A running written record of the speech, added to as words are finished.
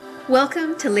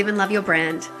Welcome to Live and Love Your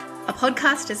Brand, a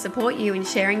podcast to support you in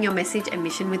sharing your message and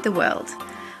mission with the world.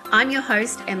 I'm your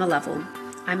host, Emma Lovell.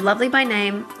 I'm lovely by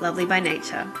name, lovely by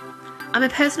nature. I'm a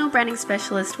personal branding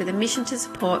specialist with a mission to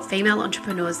support female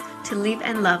entrepreneurs to live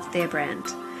and love their brand.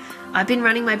 I've been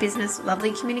running my business,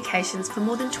 Lovely Communications, for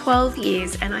more than 12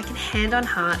 years, and I can hand on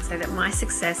heart say that my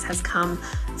success has come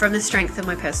from the strength of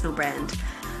my personal brand.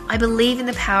 I believe in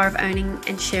the power of owning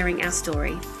and sharing our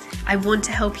story. I want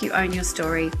to help you own your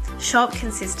story, show up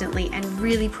consistently, and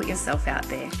really put yourself out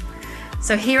there.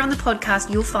 So here on the podcast,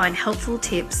 you'll find helpful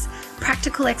tips,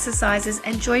 practical exercises,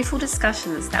 and joyful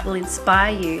discussions that will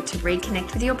inspire you to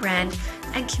reconnect with your brand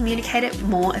and communicate it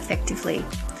more effectively.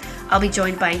 I'll be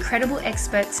joined by incredible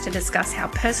experts to discuss how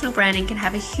personal branding can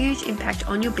have a huge impact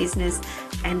on your business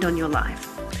and on your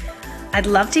life. I'd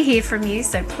love to hear from you,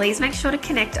 so please make sure to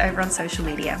connect over on social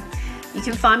media. You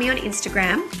can find me on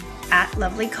Instagram at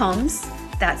lovelycoms,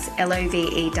 that's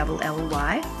Lovely, double the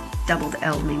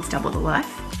L means double the life.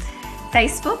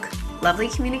 Facebook, Lovely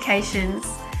Communications,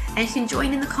 and you can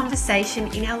join in the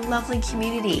conversation in our lovely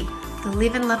community, the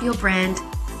Live and Love Your Brand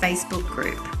Facebook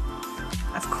group.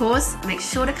 Of course, make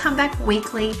sure to come back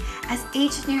weekly as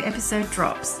each new episode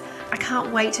drops. I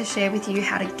can't wait to share with you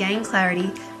how to gain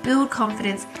clarity, build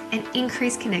confidence, and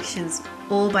increase connections,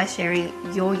 all by sharing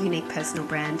your unique personal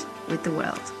brand with the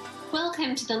world.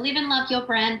 Welcome to the Live and Love Your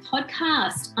Brand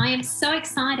podcast. I am so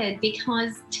excited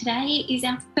because today is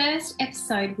our first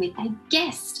episode with a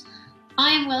guest. I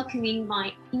am welcoming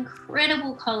my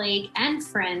incredible colleague and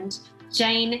friend,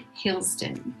 Jane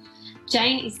Hilsden.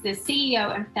 Jane is the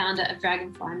CEO and founder of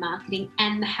Dragonfly Marketing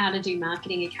and the How to Do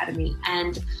Marketing Academy.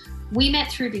 And we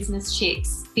met through Business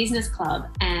Chicks Business Club,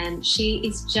 and she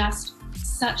is just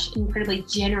such an incredibly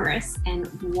generous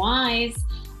and wise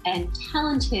and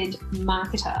talented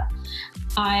marketer.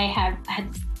 I have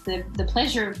had the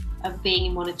pleasure of being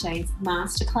in one of Jane's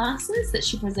masterclasses that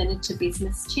she presented to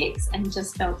Business Chicks, and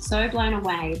just felt so blown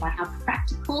away by how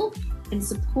practical and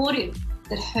supportive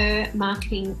that her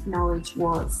marketing knowledge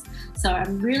was. So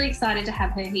I'm really excited to have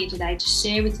her here today to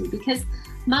share with you, because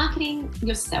marketing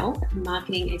yourself,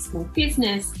 marketing a small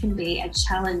business can be a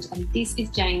challenge, and this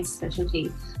is Jane's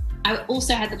specialty. I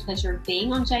also had the pleasure of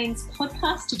being on Jane's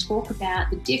podcast to talk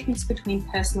about the difference between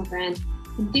personal brand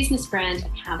and business brand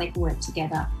and how they can work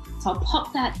together. So I'll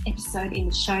pop that episode in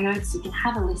the show notes so you can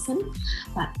have a listen.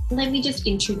 But let me just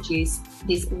introduce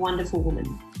this wonderful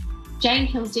woman. Jane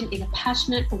Hilsden is a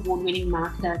passionate, award-winning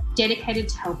marketer dedicated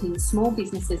to helping small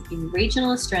businesses in regional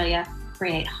Australia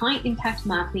create high-impact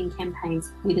marketing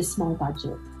campaigns with a small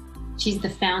budget. She's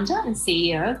the founder and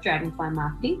CEO of Dragonfly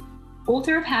Marketing,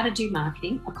 author of How to Do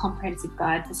Marketing, a comprehensive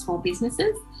guide for small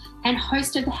businesses, and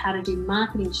host of the How to Do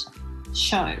Marketing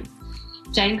show.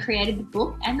 Jane created the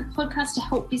book and the podcast to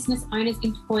help business owners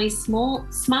employ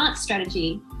smart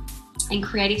strategy and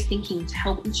creative thinking to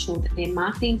help ensure that their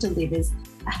marketing delivers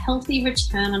a healthy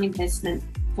return on investment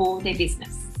for their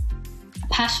business. A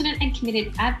passionate and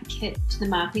committed advocate to the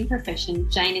marketing profession,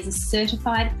 Jane is a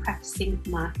certified practicing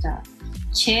marketer,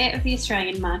 chair of the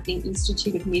Australian Marketing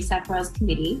Institute of New South Wales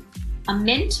Committee, a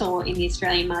mentor in the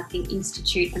Australian Marketing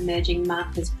Institute Emerging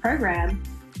Marketers Program,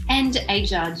 and a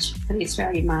judge for the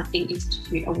Australian Marketing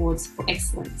Institute Awards for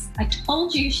Excellence. I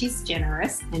told you she's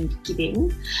generous and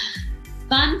giving.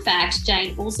 Fun fact,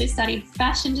 Jane also studied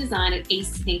fashion design at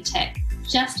East Sydney Tech,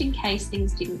 just in case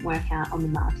things didn't work out on the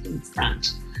marketing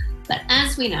front. But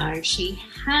as we know, she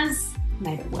has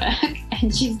made it work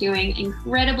and she's doing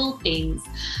incredible things.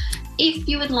 If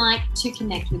you would like to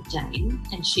connect with Jane,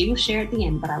 and she will share at the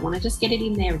end, but I want to just get it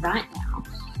in there right now.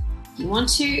 If you want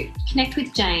to connect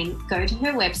with Jane, go to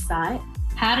her website,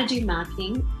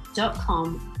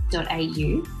 howtodomarketing.com.au.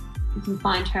 You can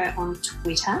find her on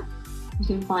Twitter. You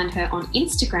can find her on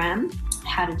Instagram,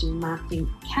 How to Do Marketing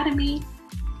Academy,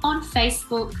 on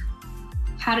Facebook,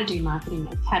 How to Do Marketing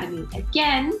Academy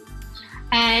again.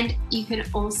 And you can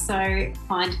also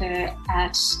find her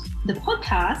at the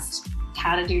podcast,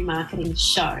 How to Do Marketing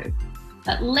Show.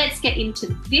 But let's get into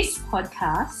this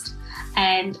podcast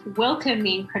and welcome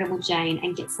the incredible Jane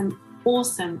and get some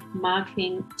awesome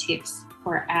marketing tips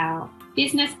for our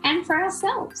business and for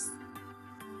ourselves.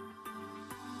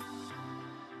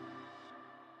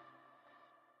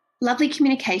 Lovely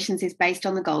Communications is based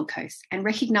on the Gold Coast and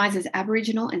recognises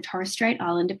Aboriginal and Torres Strait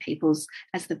Islander peoples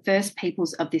as the first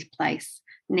peoples of this place,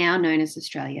 now known as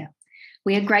Australia.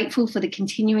 We are grateful for the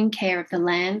continuing care of the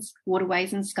lands,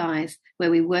 waterways and skies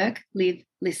where we work, live,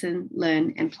 listen,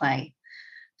 learn and play.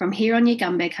 From here on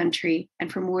Yugambeh country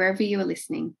and from wherever you are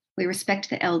listening, we respect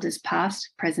the elders past,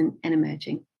 present and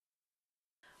emerging.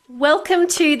 Welcome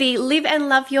to the Live and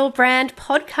Love Your Brand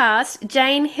podcast,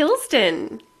 Jane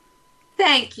Hilsden.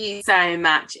 Thank you so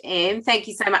much, Em. Thank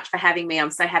you so much for having me.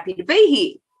 I'm so happy to be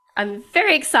here. I'm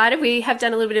very excited. We have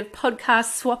done a little bit of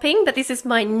podcast swapping, but this is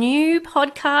my new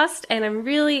podcast and I'm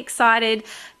really excited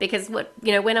because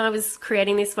when I was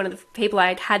creating this, one of the people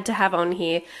I had to have on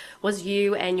here was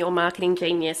you and your marketing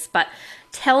genius. But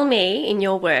tell me in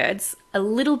your words a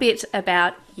little bit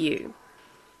about you.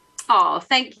 Oh,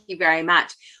 thank you very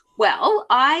much. Well,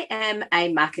 I am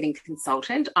a marketing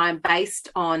consultant. I'm based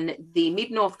on the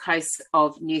mid-north coast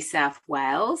of New South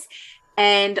Wales.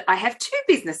 And I have two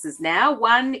businesses now.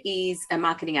 One is a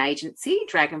marketing agency,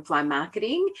 Dragonfly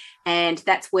Marketing, and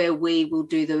that's where we will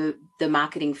do the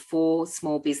marketing for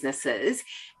small businesses.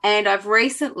 And I've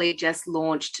recently just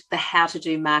launched the How to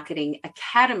Do Marketing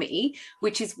Academy,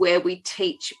 which is where we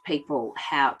teach people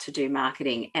how to do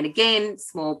marketing. And again,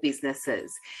 small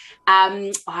businesses.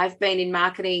 I've been in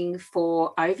marketing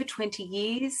for over 20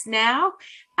 years now.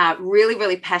 Really,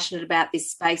 really passionate about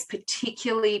this space,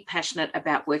 particularly passionate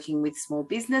about working with small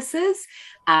businesses.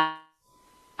 And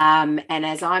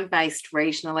as I'm based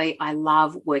regionally, I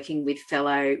love working with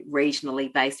fellow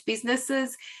regionally based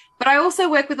businesses, but I also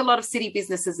work with a lot of city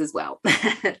businesses as well.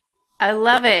 I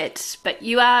love it. But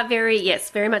you are very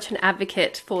much an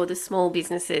advocate for the small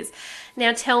businesses.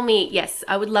 Now tell me, yes,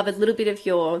 I would love a little bit of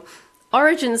your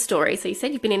origin story. So you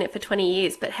said you've been in it for 20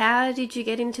 years, but how did you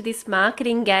get into this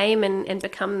marketing game and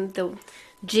become the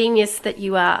genius that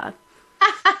you are?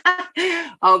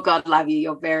 Oh, God love you.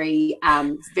 You're very,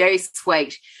 very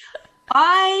sweet.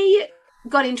 I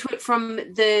got into it from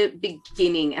the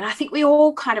beginning, and I think we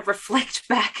all kind of reflect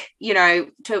back,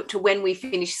 to when we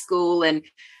finished school and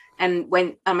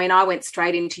when, I went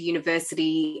straight into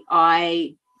university.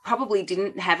 I probably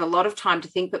didn't have a lot of time to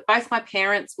think, but both my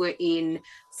parents were in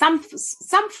some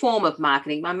form of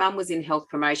marketing. My mum was in health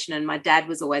promotion and my dad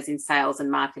was always in sales and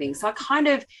marketing. So I kind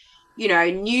of,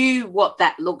 knew what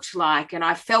that looked like. And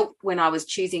I felt when I was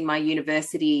choosing my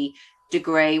university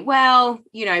degree, well,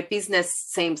 business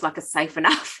seems like a safe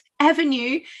enough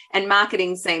avenue and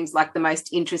marketing seems like the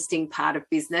most interesting part of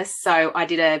business. So I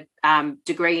did a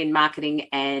degree in marketing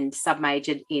and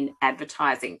submajored in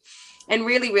advertising and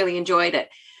really, really enjoyed it.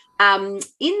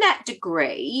 In that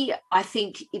degree, I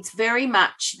think it's very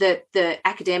much that the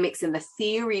academics and the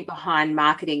theory behind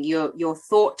marketing, you're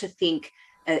taught to think,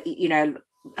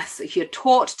 you're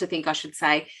taught to think, I should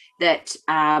say, that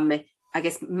I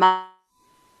guess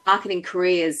marketing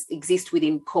careers exist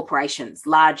within corporations,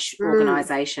 large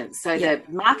organizations. So the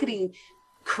marketing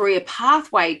career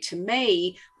pathway to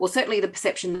me, well, certainly the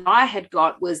perception that I had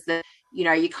got was that,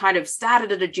 you kind of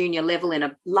started at a junior level in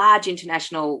a large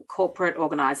international corporate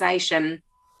organization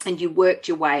and you worked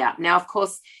your way up. Now, of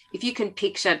course, if you can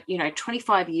picture,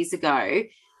 25 years ago,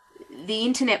 the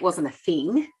internet wasn't a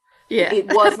thing. Yeah.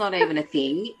 It was not even a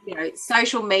thing.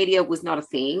 Social media was not a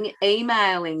thing.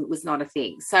 Emailing was not a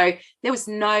thing. So there was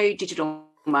no digital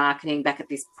marketing back at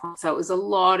this point. So it was a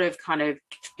lot of kind of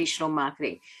traditional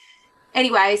marketing.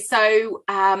 Anyway, so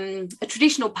a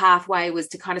traditional pathway was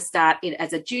to kind of start in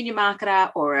as a junior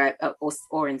marketer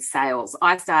or in sales.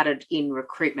 I started in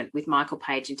recruitment with Michael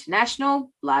Page International,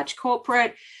 large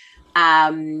corporate.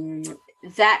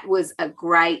 That was a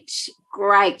great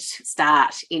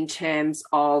start in terms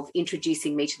of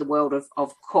introducing me to the world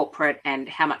of corporate and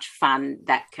how much fun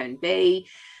that can be.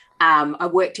 I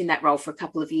worked in that role for a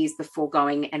couple of years before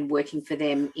going and working for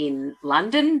them in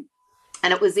London.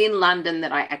 And it was in London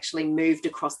that I actually moved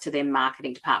across to their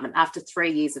marketing department after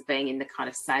 3 years of being in the kind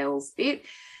of sales bit,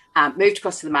 moved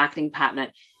across to the marketing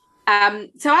department.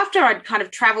 So after I'd kind of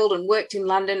travelled and worked in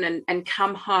London and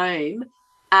come home,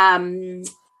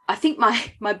 I think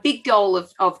my big goal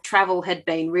of travel had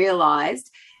been realised.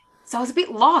 So I was a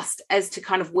bit lost as to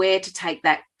kind of where to take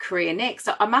that career next.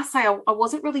 So I must say I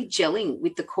wasn't really gelling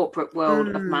with the corporate world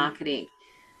of marketing.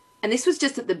 And this was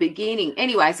just at the beginning.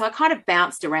 Anyway, so I kind of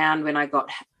bounced around when I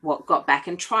got back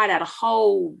and tried out a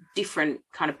whole different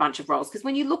kind of bunch of roles. Because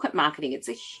when you look at marketing, it's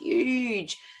a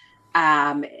huge,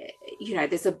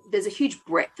 there's a huge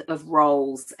breadth of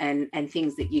roles and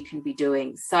things that you can be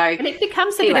doing. So and it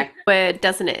becomes a bit of a word,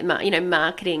 doesn't it?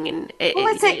 Marketing and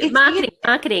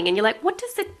marketing, and you're like, what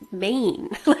does it mean?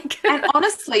 And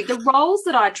honestly, the roles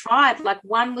that I tried, like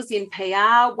one was in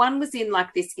PR, one was in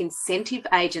like this incentive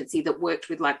agency that worked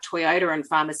with like Toyota and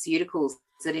pharmaceuticals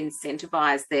that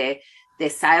incentivized their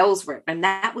sales rep, and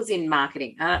that was in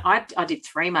marketing. I did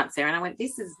 3 months there and I went,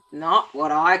 this is not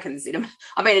what I consider.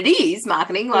 I mean, it is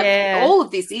marketing, all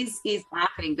of this is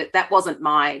marketing, but that wasn't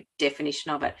my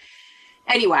definition of it.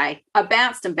 Anyway, I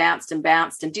bounced and bounced and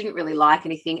bounced and didn't really like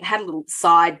anything. Had a little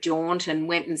side jaunt and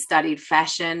went and studied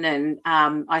fashion. And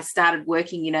I started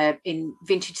working in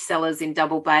vintage sellers in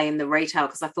Double Bay in the retail,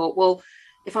 because I thought, well,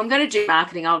 if I'm going to do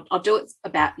marketing, I'll do it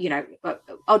about,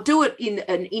 I'll do it in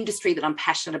an industry that I'm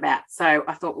passionate about. So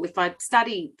I thought, well, if I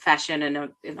study fashion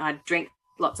and I drink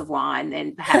lots of wine,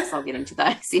 then perhaps I'll get into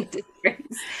those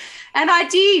industries. And I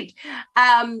did,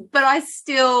 but I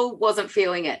still wasn't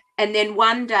feeling it. And then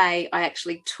one day I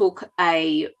actually took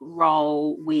a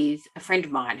role with a friend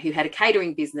of mine who had a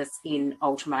catering business in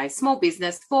Ultimo, small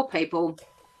business, 4 people.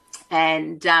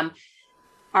 And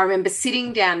I remember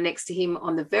sitting down next to him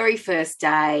on the very first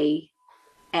day,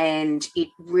 and it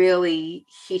really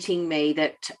hitting me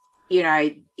that,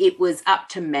 it was up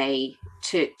to me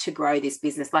to grow this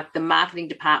business. Like, the marketing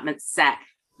department sat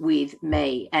with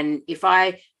me, and if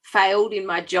I failed in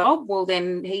my job, well,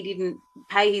 then he didn't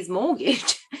pay his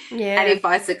mortgage. Yeah. And if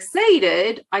I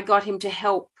succeeded, I got to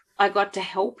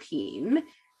help him,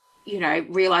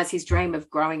 realize his dream of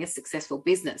growing a successful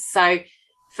business. So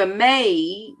for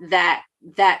me, that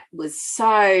was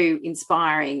so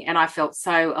inspiring, and I felt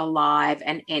so alive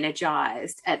and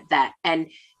energized at that.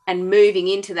 And moving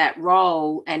into that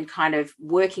role and kind of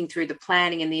working through the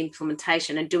planning and the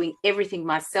implementation and doing everything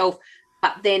myself,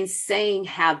 but then seeing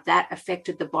how that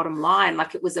affected the bottom line.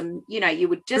 Like, it was, you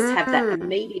would just have that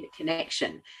immediate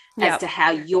connection as to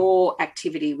how your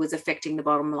activity was affecting the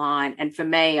bottom line. And for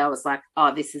me, I was like,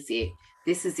 oh, this is it.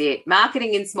 This is it.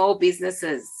 Marketing in small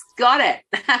businesses. Got it.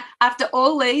 After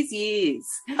all these years.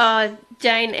 Oh,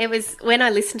 Jane, it was when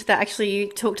I listened to that, actually, you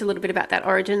talked a little bit about that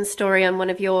origin story on one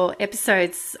of your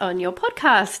episodes on your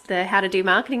podcast, the How to Do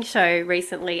Marketing show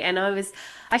recently. And I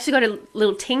actually got a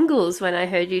little tingles when I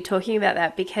heard you talking about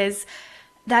that, because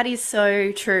that is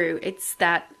so true. It's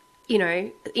that,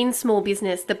 in small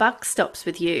business, the buck stops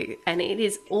with you, and it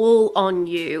is all on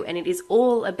you, and it is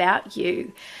all about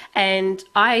you. And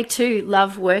I too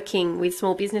love working with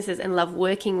small businesses and love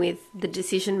working with the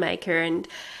decision maker, and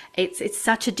it's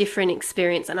such a different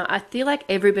experience. And I feel like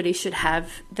everybody should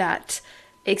have that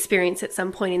experience at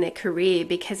some point in their career,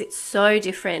 because it's so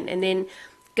different. And then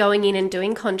going in and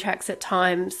doing contracts at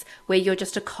times where you're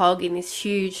just a cog in this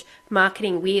huge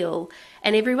marketing wheel,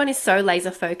 and everyone is so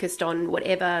laser focused on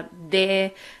whatever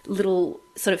their little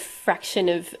sort of fraction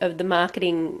of the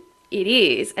marketing it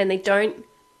is, and they don't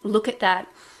look at that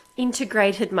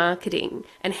integrated marketing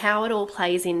and how it all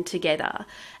plays in together,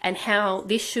 and how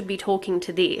this should be talking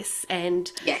to this. And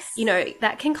yes,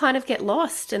 that can kind of get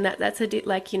lost, and that's a bit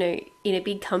like, in a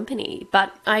big company.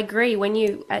 But I agree, when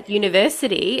you at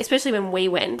university, especially when we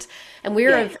went, and we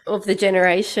were of the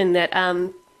generation that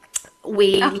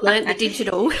we learnt the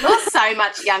digital. You're so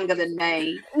much younger than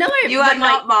me. No, you are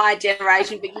not my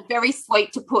generation, but you're very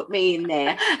sweet to put me in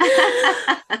there.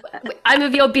 I'm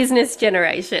of your business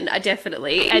generation,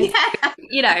 definitely. And,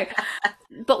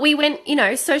 but we went,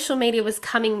 social media was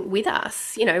coming with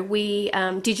us.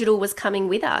 Digital was coming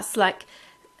with us. Like,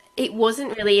 it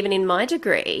wasn't really even in my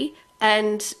degree.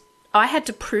 And I had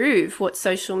to prove what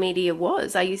social media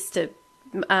was. I used to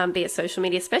be a social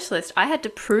media specialist. I had to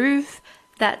prove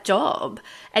that job.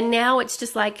 And now it's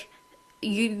just like,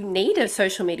 you need a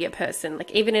social media person. Like,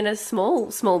 even in a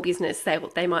small business,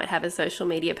 they might have a social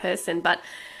media person. But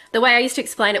the way I used to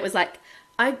explain it was like,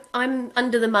 I'm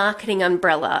under the marketing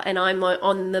umbrella, and I'm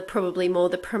on the probably more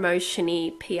the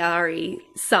promotion-y, PR-y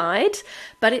side.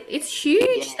 But it's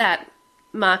huge, that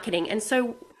marketing. And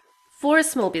so for a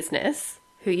small business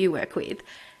who you work with,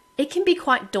 it can be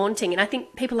quite daunting. And I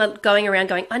think people are going around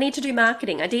going, I need to do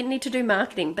marketing. I didn't need to do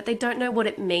marketing, but they don't know what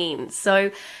it means.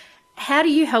 So how do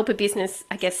you help a business,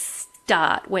 I guess,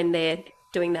 start when they're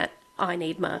doing that, I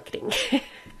need marketing?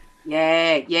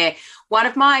 Yeah. One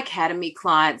of my academy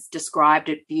clients described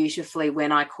it beautifully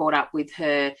when I caught up with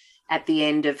her at the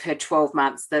end of her 12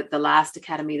 months, the last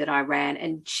academy that I ran.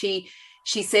 And she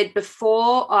said,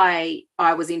 before I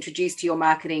was introduced to your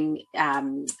marketing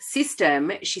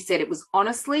system, she said it was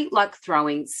honestly like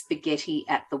throwing spaghetti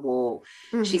at the wall.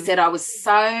 Mm-hmm. She said, I was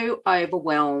so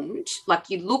overwhelmed. Like,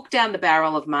 you look down the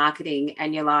barrel of marketing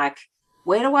and you're like,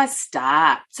 where do I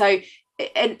start? So,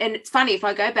 and it's funny, if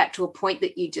I go back to a point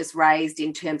that you just raised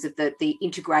in terms of the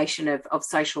integration of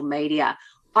social media,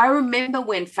 I remember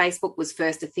when Facebook was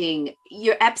first a thing,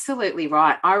 you're absolutely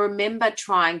right. I remember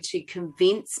trying to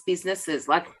convince businesses,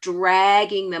 like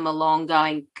dragging them along,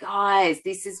 going, guys,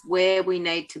 this is where we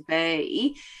need to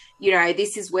be.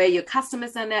 This is where your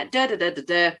customers are now,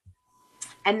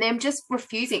 and them just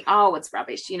refusing. Oh, it's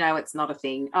rubbish. It's not a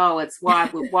thing. Oh, it's why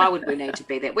would we need to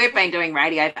be there? We've been doing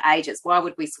radio for ages. Why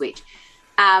would we switch?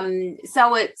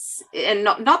 So it's, and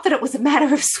not that it was a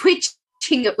matter of switch,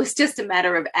 it was just a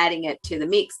matter of adding it to the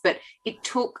mix, but it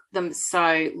took them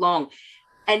so long.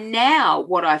 And now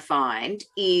what I find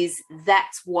is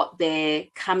that's what they're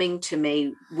coming to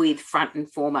me with front and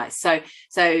foremost. So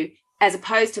as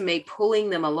opposed to me pulling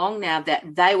them along now, that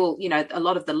they will, a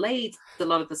lot of the leads, a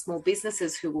lot of the small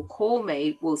businesses who will call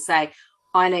me will say,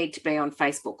 I need to be on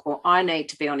Facebook, or I need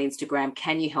to be on Instagram.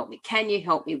 Can you help me? Can you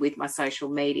help me with my social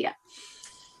media?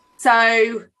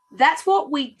 So that's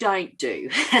what we don't do.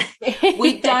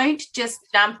 We don't just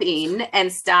jump in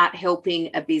and start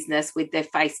helping a business with their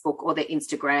Facebook or their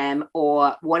Instagram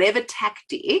or whatever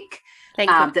tactic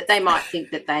that they might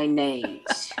think that they need.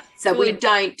 So we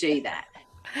don't do that.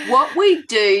 What we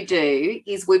do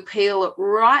is we peel it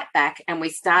right back and we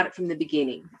start it from the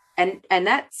beginning. And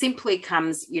that simply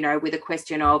comes, with a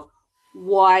question of,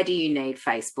 why do you need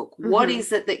Facebook? Mm-hmm. What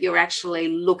is it that you're actually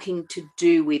looking to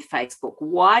do with Facebook?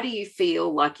 Why do you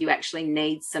feel like you actually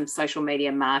need some social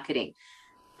media marketing?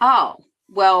 Oh,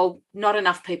 well, not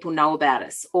enough people know about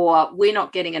us, or we're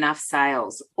not getting enough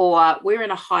sales, or we're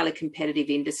in a highly competitive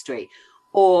industry,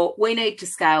 or we need to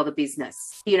scale the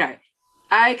business.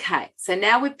 Okay, so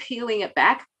now we're peeling it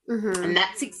back, mm-hmm. and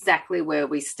that's exactly where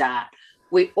we start.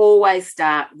 We always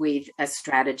start with a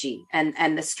strategy,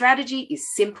 and the strategy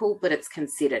is simple, but it's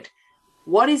considered.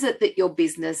 What is it that your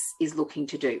business is looking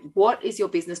to do? What is your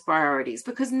business priorities?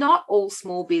 Because not all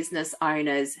small business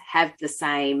owners have the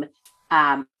same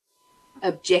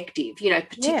objective,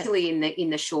 particularly in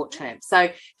the short term.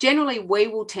 So generally we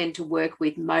will tend to work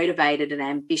with motivated and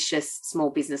ambitious small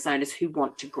business owners who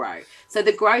want to grow. So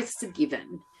the growth's a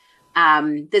given.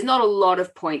 There's not a lot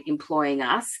of point employing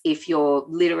us if you're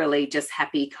literally just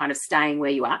happy kind of staying where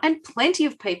you are. And plenty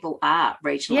of people are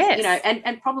regionally, yes.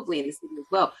 And probably in the city as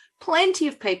well. Plenty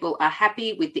of people are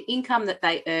happy with the income that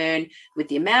they earn, with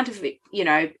the amount of,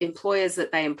 employers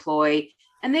that they employ,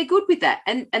 and they're good with that.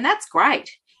 And that's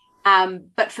great.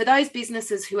 But for those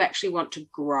businesses who actually want to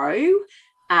grow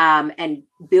and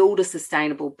build a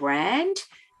sustainable brand,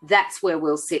 that's where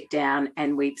we'll sit down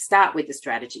and we start with the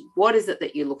strategy. What is it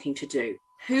that you're looking to do?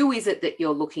 Who is it that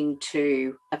you're looking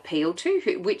to appeal to?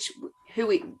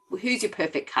 Who's your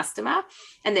perfect customer?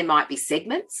 And there might be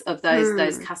segments of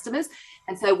those customers.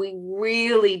 And so we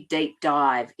really deep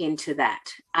dive into that.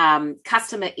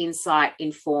 Customer insight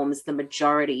informs the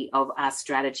majority of our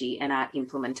strategy and our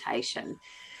implementation.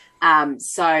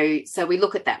 So we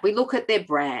look at that. We look at their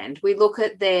brand. We look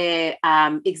at their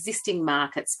existing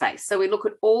market space. So we look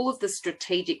at all of the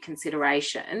strategic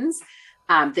considerations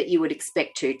that you would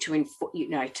expect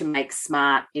to make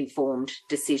smart, informed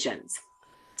decisions.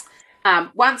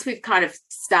 Once we've kind of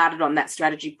started on that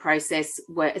strategy process,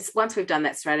 once we've done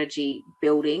that strategy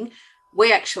building,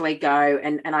 we actually go,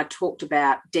 and I talked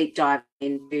about deep dive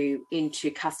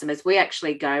into customers. We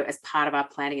actually go as part of our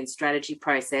planning and strategy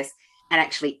process and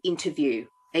actually interview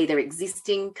either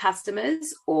existing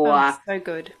customers or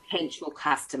potential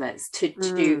customers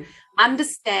to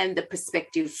understand the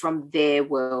perspective from their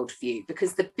worldview,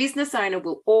 because the business owner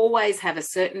will always have a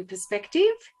certain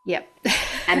perspective. Yep.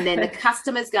 And then the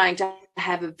customer's going to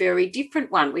have a very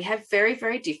different one. We have very,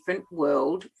 very different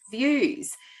world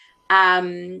views.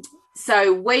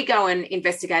 So we go and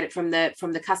investigate it from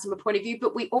the customer point of view,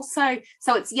 but we also,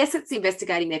 it's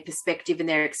investigating their perspective and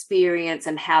their experience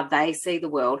and how they see the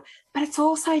world, but it's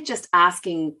also just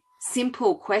asking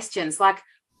simple questions like,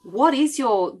 what is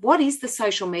the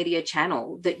social media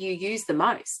channel that you use the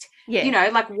most? Yeah.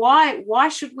 Like why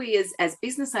should we as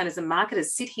business owners and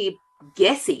marketers sit here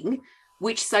guessing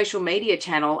which social media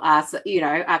channel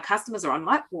our customers are on?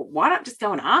 Like, well, why don't just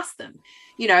go and ask them?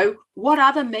 What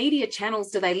other media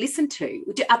channels do they listen to?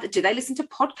 Do they listen to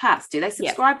podcasts? Do they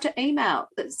subscribe to email?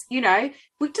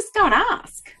 We just go and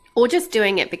ask. Or just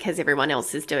doing it because everyone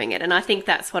else is doing it. And I think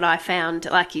that's what I found,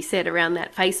 like you said, around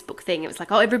that Facebook thing. It was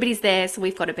like, oh, everybody's there, so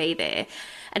we've got to be there.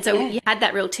 And so you had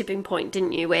that real tipping point,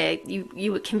 didn't you, where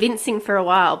you were convincing for a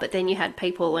while, but then you had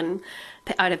people, and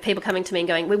I'd have people coming to me and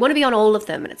going, we want to be on all of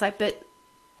them. And it's like, but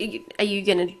are you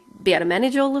going to be able to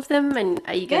manage all of them? And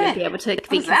are you going to be able to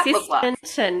be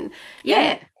consistent? And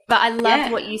but I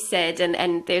love what you said,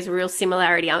 and there's a real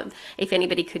similarity. If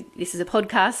anybody could, this is a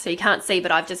podcast, so you can't see,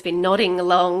 but I've just been nodding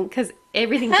along because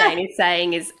everything Jane is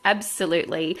saying is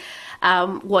absolutely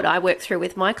what I work through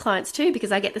with my clients too,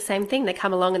 because I get the same thing. They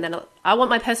come along and then I want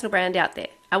my personal brand out there.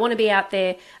 I want to be out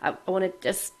there. I want to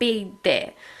just be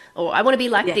there, or I want to be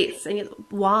like this. And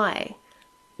why?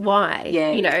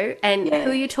 And who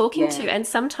are you talking to? And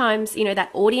sometimes, that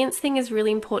audience thing is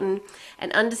really important,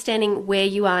 and understanding where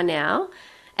you are now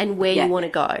and where you want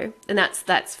to go. And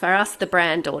that's for us, the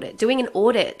brand audit, doing an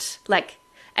audit,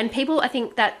 and people, I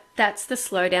think that's the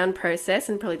slow down process,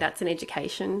 and probably that's an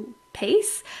education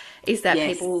piece, is that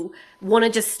Yes. people want to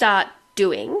just start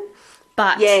doing,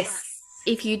 but Yes.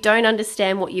 if you don't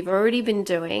understand what you've already been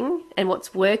doing and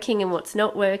what's working and what's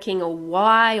not working, or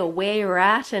why or where you're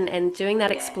at, and doing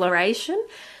that exploration,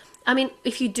 I mean,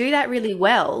 if you do that really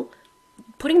well,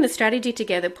 putting the strategy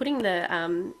together, putting that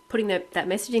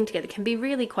messaging together can be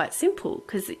really quite simple,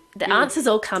 because the answers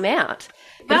all come out.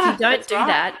 But if you don't That's do right.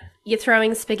 that, you're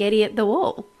throwing spaghetti at the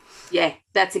wall. Yeah,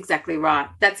 that's exactly right.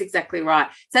 That's exactly right.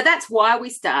 So that's why we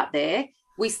start there.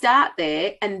 We start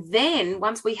there, and then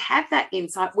once we have that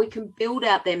insight, we can build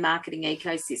out their marketing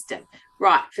ecosystem.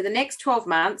 Right, for the next 12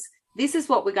 months, this is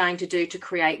what we're going to do to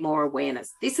create more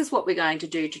awareness. This is what we're going to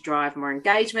do to drive more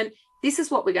engagement. This is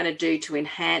what we're going to do to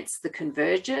enhance the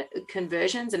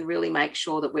conversions and really make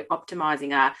sure that we're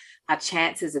optimizing our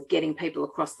chances of getting people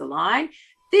across the line.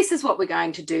 This is what we're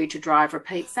going to do to drive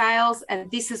repeat sales,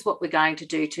 and this is what we're going to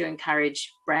do to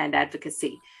encourage brand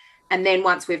advocacy. And then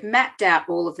once we've mapped out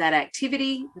all of that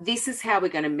activity, this is how we're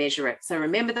going to measure it. So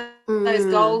remember those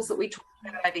goals that we talked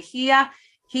about over here.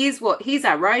 Here's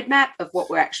our roadmap of what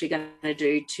we're actually going to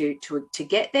do to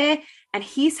get there. And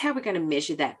here's how we're going to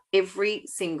measure that every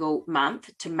single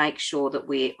month to make sure that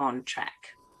we're on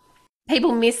track.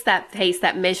 People miss that piece,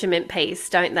 that measurement piece,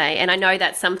 don't they? And I know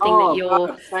that's something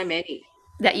so many.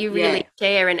 That you really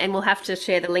share, and we'll have to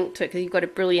share the link to it, because you've got a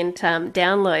brilliant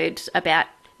download about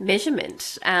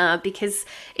measurement, because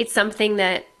it's something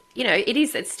that,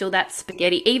 it's still that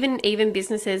spaghetti. Even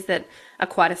businesses that are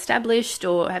quite established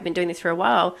or have been doing this for a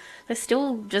while, they're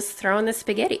still just throwing the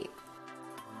spaghetti.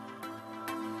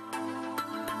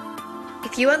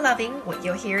 If you are loving what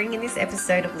you're hearing in this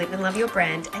episode of Live and Love Your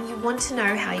Brand, and you want to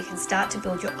know how you can start to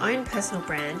build your own personal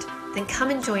brand, then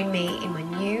come and join me in my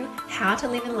new How to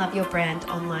Live and Love Your Brand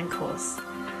online course.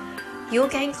 You'll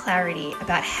gain clarity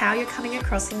about how you're coming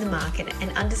across in the market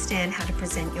and understand how to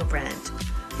present your brand.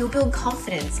 You'll build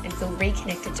confidence and feel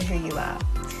reconnected to who you are.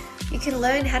 You can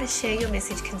learn how to share your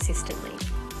message consistently,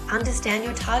 understand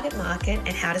your target market and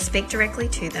how to speak directly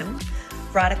to them,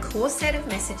 write a core set of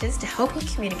messages to help you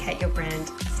communicate your brand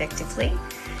effectively,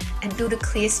 and build a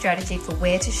clear strategy for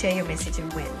where to share your message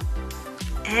and when.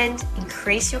 And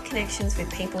increase your connections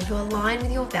with people who align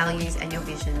with your values and your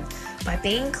vision. By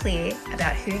being clear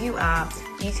about who you are,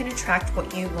 you can attract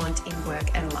what you want in work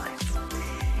and life.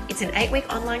 It's an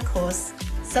 8-week online course,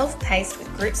 self-paced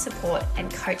with group support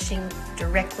and coaching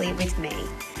directly with me.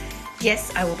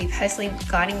 Yes, I will be personally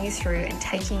guiding you through and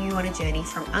taking you on a journey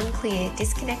from unclear,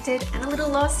 disconnected, and a little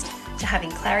lost to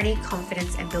having clarity,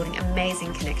 confidence, and building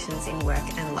amazing connections in work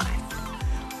and life.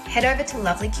 Head over to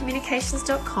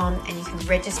lovelycommunications.com and you can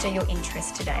register your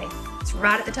interest today. It's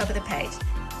right at the top of the page,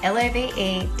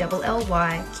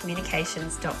 LOVELLY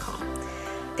communications.com.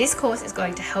 This course is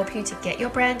going to help you to get your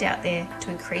brand out there, to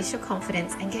increase your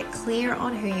confidence and get clear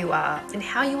on who you are and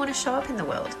how you want to show up in the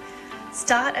world.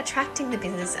 Start attracting the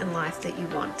business and life that you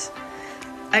want.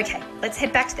 Okay, let's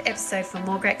head back to the episode for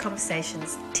more great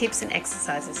conversations, tips and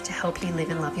exercises to help you live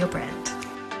and love your brand.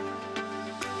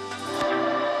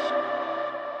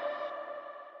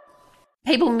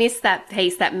 People miss that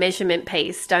piece, that measurement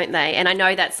piece, don't they? And I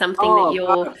know that's something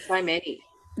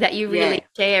that you really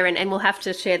share, and we'll have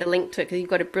to share the link to it, because you've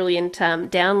got a brilliant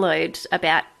download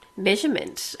about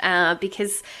measurement,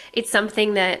 because it's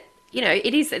something that,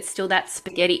 it's still that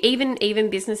spaghetti. Even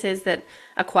businesses that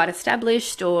are quite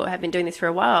established or have been doing this for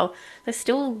a while, they're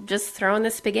still just throwing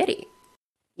the spaghetti.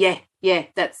 Yeah,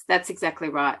 that's exactly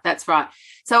right. That's right.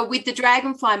 So with the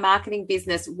Dragonfly marketing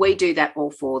business, we do that all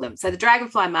for them. So the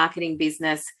Dragonfly marketing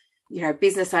business,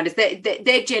 business owners,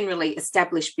 they're generally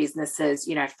established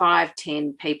businesses, 5,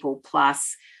 10 people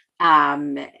plus,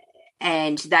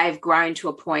 and they've grown to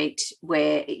a point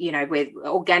where, where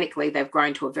organically they've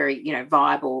grown to a very,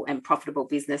 viable and profitable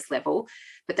business level,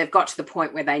 but they've got to the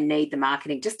point where they need the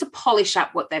marketing just to polish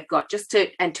up what they've got,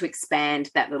 to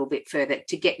expand that little bit further,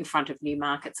 to get in front of new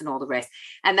markets and all the rest.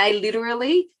 And they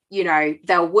literally,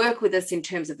 they'll work with us in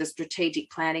terms of the strategic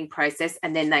planning process,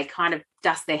 and then they kind of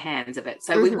dust their hands of it.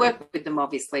 So we work with them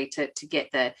obviously to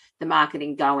get the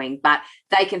marketing going, but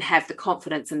they can have the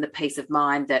confidence and the peace of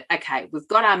mind that, okay, we've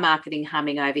got our marketing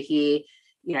humming over here,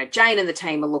 Jane and the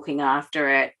team are looking after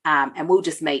it, and we'll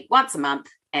just meet once a month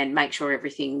and make sure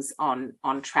everything's on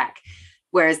track.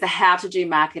 Whereas the How to Do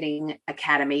Marketing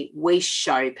Academy, we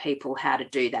show people how to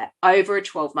do that over a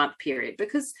 12-month period,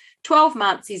 because 12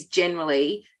 months is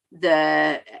generally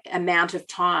the amount of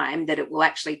time that it will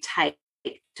actually take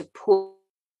to put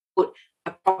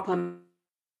a proper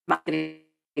marketing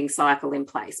cycle in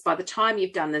place. By the time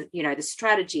you've done the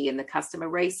strategy and the customer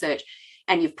research,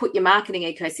 and you've put your marketing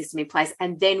ecosystem in place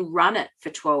and then run it for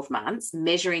 12 months,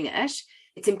 measuring it,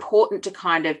 it's important to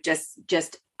kind of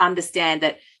just understand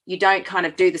that you don't kind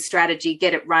of do the strategy,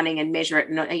 get it running and measure it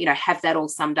and, you know, have that all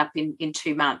summed up in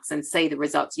 2 months and see the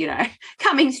results, you know,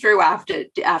 coming through after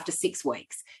 6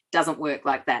 weeks. Doesn't work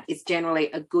like that. It's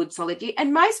generally a good solid year.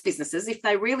 And most businesses, if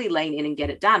they really lean in and get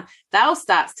it done, they'll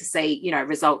start to see, you know,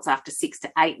 results after 6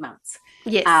 to 8 months.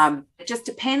 Yes. It just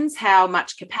depends how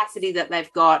much capacity that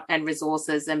they've got and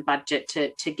resources and budget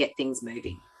to get things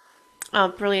moving. Oh,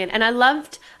 brilliant. And I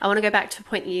want to go back to a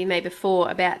point that you made before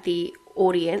about the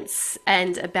audience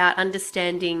and about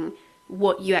understanding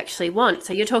what you actually want.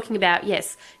 So you're talking about,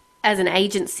 yes, as an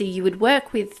agency, you would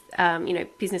work with, you know,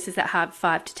 businesses that have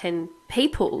 5 to 10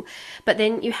 people, but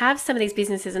then you have some of these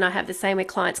businesses, and I have the same where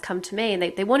clients come to me and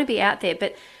they want to be out there,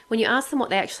 but when you ask them what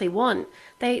they actually want,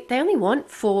 they only want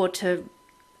 4 to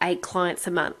 8 clients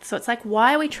a month. So it's like,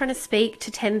 why are we trying to speak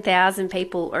to 10,000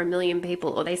 people or 1 million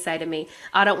people? Or they say to me,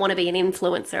 I don't want to be an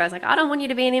influencer. I was like, I don't want you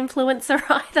to be an influencer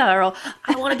either. Or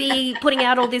I want to be putting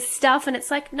out all this stuff. And it's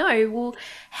like, no, well,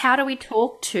 how do we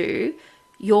talk to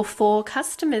your 4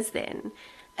 customers then?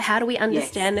 How do we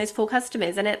understand those 4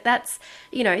 customers? And that's,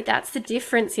 you know, that's the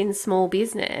difference in small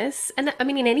business. And I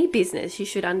mean, in any business, you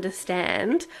should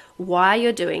understand why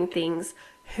you're doing things,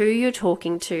 who you're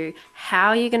talking to,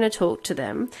 how you're going to talk to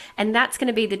them. And that's going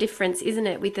to be the difference, isn't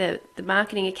it? With the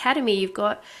Marketing Academy, you've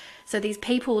got, so these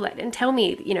people, and tell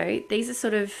me, you know, these are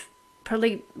sort of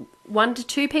probably 1 to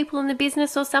 2 people in the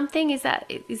business or something. Is that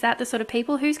the sort of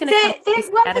people who's going to come to this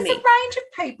academy? There's a range of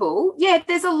people. Yeah,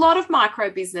 there's a lot of micro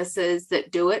businesses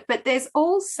that do it, but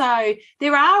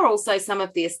there are also some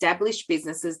of the established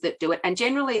businesses that do it, and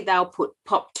generally they'll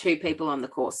pop 2 people on the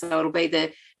course. So it'll be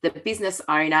the business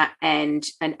owner and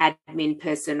an admin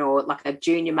person, or like a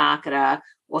junior marketer,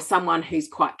 or someone who's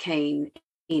quite keen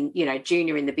in, you know,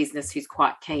 junior in the business who's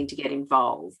quite keen to get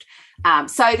involved,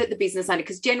 so that the business owner,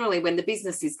 because generally when the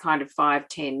business is kind of 5,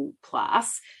 10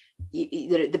 plus,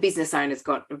 the business owner's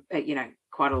got, you know,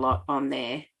 quite a lot on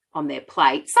their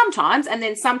plate sometimes, and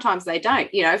then sometimes they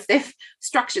don't, you know, if they've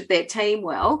structured their team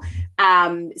well,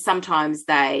 sometimes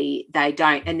they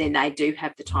don't, and then they do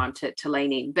have the time to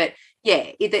lean in. But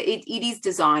yeah, it is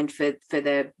designed for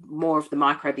the more of the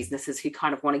micro businesses who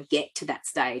kind of want to get to that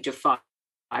stage of 5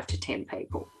 to 10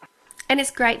 people. And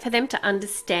it's great for them to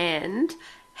understand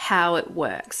how it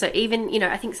works. So even, you know,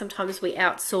 I think sometimes we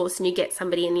outsource and you get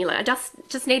somebody and you're like, I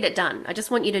just need it done. I just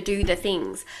want you to do the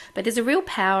things. But there's a real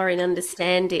power in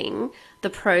understanding the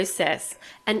process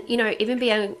and, you know, even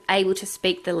being able to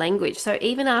speak the language. So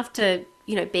even after,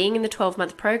 you know, being in the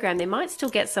 12-month program, they might still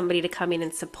get somebody to come in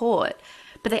and support,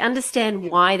 but they understand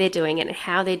why they're doing it and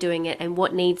how they're doing it and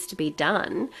what needs to be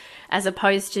done, as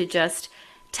opposed to just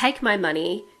take my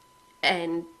money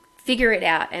and figure it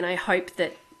out and I hope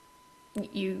that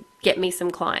you get me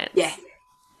some clients. Yeah.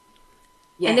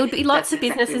 And there would be lots of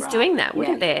businesses doing that,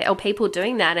 wouldn't there? Or people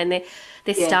doing that, and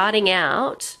they're starting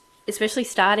out, especially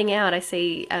starting out. I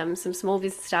see some small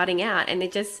business starting out, and they're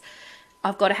just,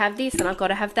 I've got to have this and I've got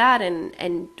to have that,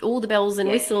 and all the bells and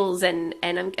whistles, and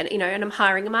I'm, you know, and I'm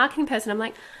hiring a marketing person. I'm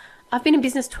like, I've been in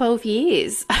business 12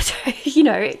 years. You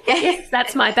know, yes,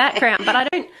 that's my background, but I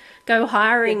don't go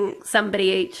hiring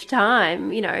somebody each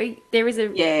time. You know, there is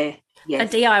a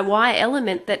DIY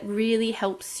element that really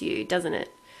helps you, doesn't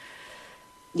it?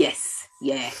 Yes.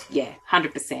 Yeah.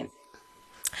 100%.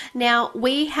 Now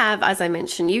we have, as I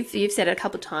mentioned, you've said it a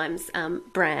couple of times,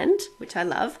 brand, which I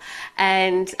love,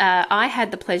 and I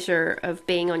had the pleasure of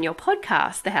being on your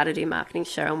podcast, the How to Do Marketing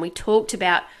Show, and we talked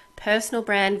about personal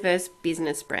brand versus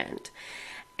business brand.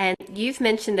 And you've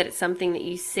mentioned that it's something that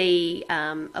you see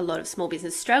a lot of small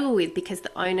business struggle with because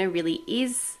the owner really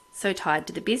is so tied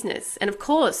to the business. And of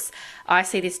course, I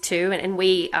see this too, and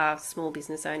we are small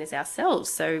business owners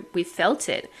ourselves, so we've felt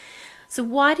it. So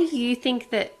why do you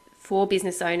think that for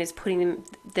business owners putting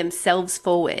themselves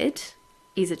forward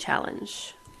is a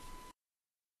challenge?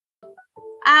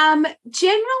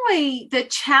 Generally, the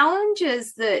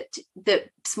challenges that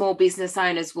small business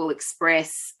owners will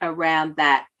express around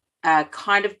that are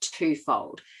kind of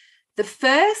twofold. The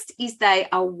first is they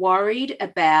are worried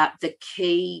about the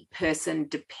key person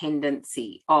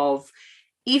dependency of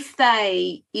if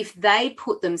they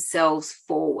put themselves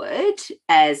forward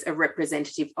as a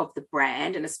representative of the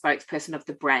brand and a spokesperson of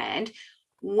the brand,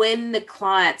 when the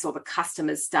clients or the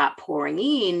customers start pouring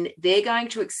in, they're going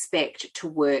to expect to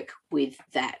work with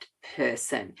that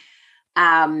person.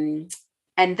 And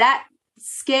that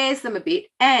scares them a bit,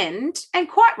 and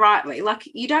quite rightly. Like,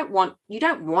 you don't want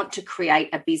to create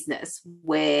a business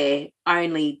where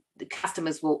only the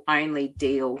customers will only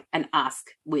deal and ask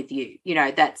with you. You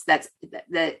know, that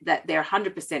they're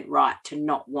 100% right to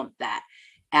not want that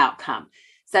outcome.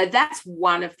 So that's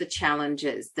one of the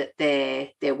challenges that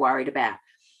they're worried about.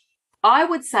 I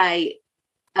would say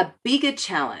a bigger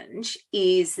challenge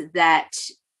is that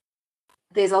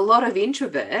there's a lot of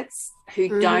introverts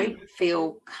who don't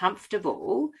feel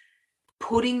comfortable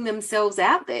putting themselves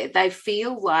out there. They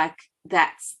feel like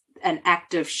that's an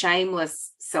act of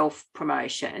shameless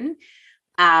self-promotion.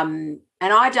 And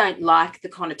I don't like the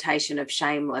connotation of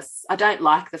shameless. I don't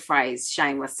like the phrase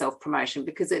shameless self-promotion,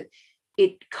 because it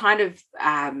kind of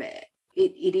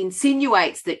it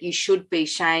insinuates that you should be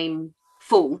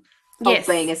shameful of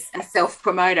being a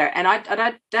self-promoter. And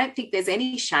I don't think there's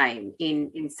any shame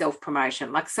in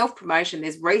self-promotion. Like self-promotion,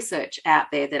 there's research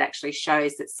out there that actually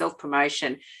shows that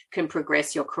self-promotion can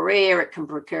progress your career, it can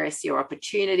progress your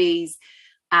opportunities.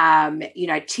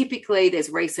 Typically there's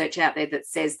research out there that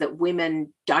says that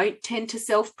women don't tend to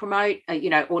self-promote,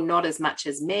 or not as much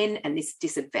as men, and this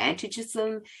disadvantages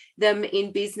them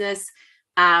in business.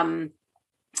 And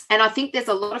I think there's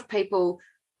a lot of people,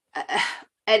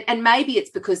 and maybe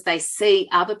it's because they see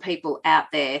other people out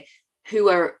there who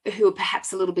are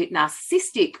perhaps a little bit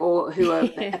narcissistic, or who are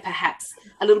perhaps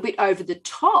a little bit over the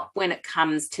top when it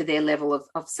comes to their level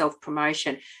of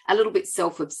self-promotion, a little bit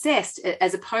self-obsessed,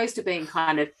 as opposed to being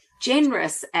kind of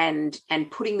generous and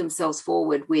putting themselves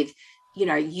forward with,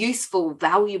 useful,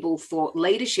 valuable thought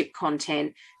leadership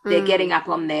content. They're getting up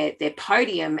on their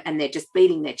podium and they're just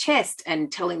beating their chest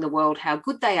and telling the world how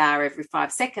good they are every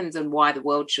 5 seconds and why the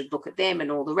world should look at them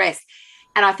and all the rest.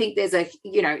 And I think there's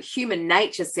human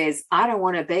nature says, I don't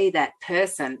want to be that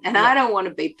person, and I don't want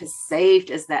to be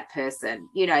perceived as that person.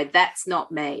 That's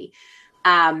not me.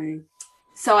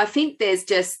 So I think there's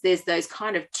those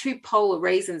kind of two polar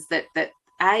reasons that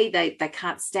they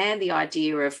can't stand the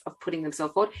idea of putting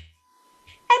themselves forward.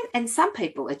 And some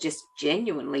people are just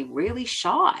genuinely really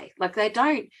shy. Like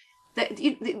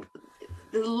the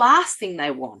last thing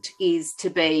they want is to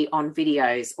be on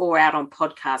videos or out on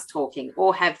podcasts talking,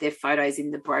 or have their photos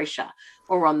in the brochure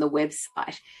or on the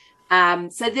website.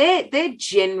 So they're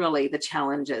generally the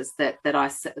challenges that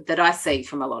I see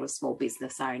from a lot of small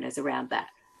business owners around that.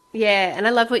 Yeah, and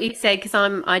I love what you said, because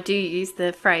I do use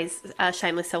the phrase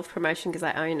shameless self-promotion because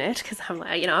I own it, because I'm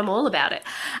like, I'm all about it.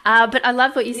 But I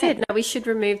love what you said. No, we should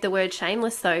remove the word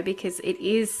shameless though, because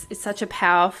it's such a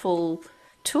powerful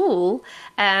tool,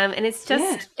 and it's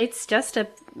just a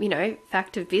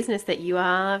fact of business that you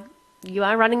are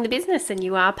running the business and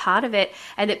you are part of it,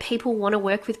 and that people want to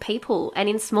work with people. And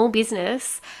in small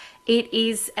business, it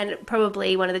is, and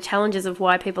probably one of the challenges of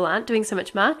why people aren't doing so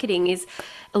much marketing, is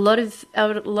a lot of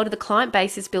the client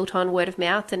base is built on word of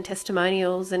mouth and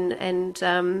testimonials and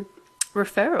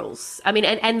referrals. I mean,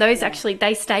 and those actually,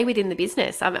 they stay within the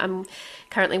business. I'm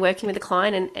currently working with a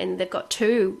client and they've got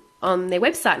 2 on their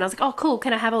website, and I was like, oh, cool,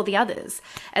 can I have all the others?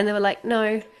 And they were like,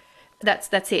 no,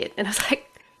 that's it. And I was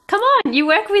like, come on, you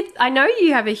work with, I know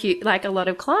you have a lot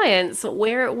of clients.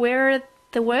 Where are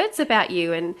the words about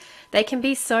you? And they can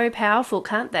be so powerful,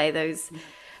 can't they?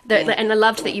 And I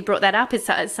loved that you brought that up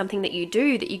as something that you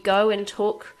do, that you go and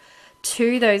talk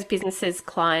to those businesses'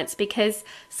 clients, because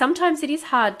sometimes it is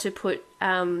hard to put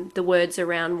the words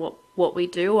around what we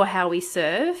do or how we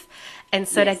serve. And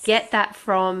so to get that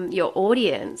from your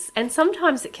audience, and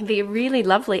sometimes it can be a really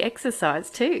lovely exercise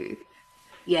too.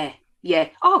 Yeah. Yeah.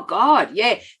 Oh God.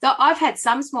 Yeah. So I've had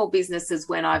some small businesses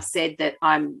when I've said that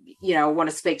I want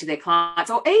to speak to their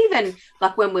clients, or even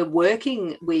like when we're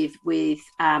working with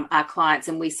our clients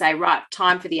and we say, right,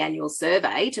 time for the annual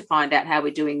survey to find out how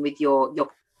we're doing with your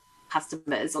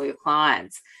customers or your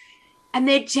clients. And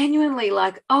they're genuinely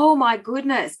like, oh my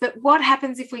goodness, but what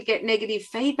happens if we get negative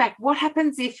feedback? What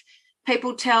happens if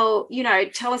people tell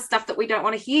us stuff that we don't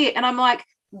want to hear? And I'm like,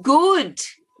 good.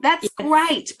 That's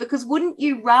great, because wouldn't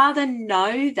you rather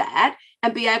know that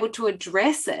and be able to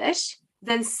address it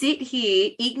than sit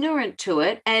here ignorant to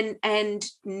it and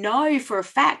know for a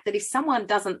fact that if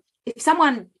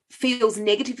someone feels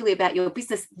negatively about your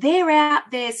business, they're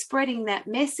out there spreading that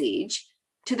message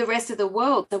to the rest of the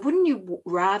world. So wouldn't you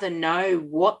rather know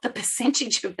what the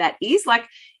percentage of that is? Like,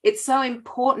 it's so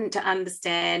important to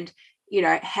understand,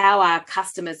 how our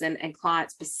customers and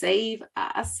clients perceive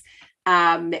us.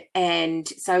 And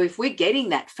so if we're getting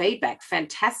that feedback,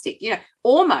 fantastic,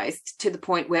 almost to the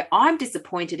point where I'm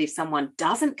disappointed if someone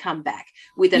doesn't come back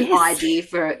with an idea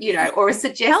for, or a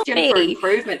suggestion for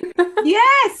improvement.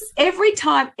 Yes. Every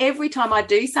time I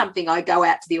do something, I go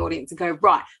out to the audience and go,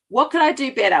 right, what can I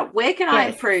do better? Where can I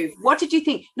improve? What did you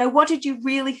think? No, what did you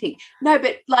really think? No,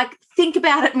 but think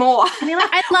about it more. And you're like,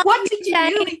 I love what did you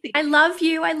really think? I love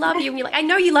you. And you're like, I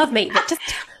know you love me, but just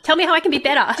tell me how I can be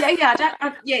better.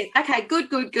 Okay,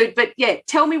 good. But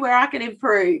tell me where I can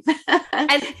improve.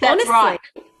 And that's honestly, right.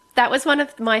 That was one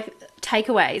of my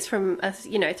takeaways from a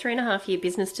 3.5 year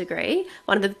business degree.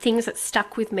 One of the things that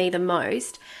stuck with me the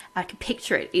most, I can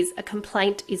picture it, is a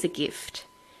complaint is a gift.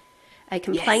 A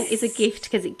complaint is a gift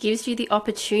because it gives you the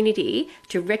opportunity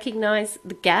to recognize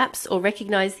the gaps or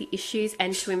recognize the issues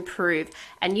and to improve.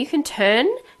 And you can turn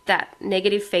that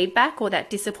negative feedback or that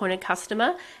disappointed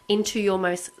customer into your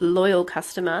most loyal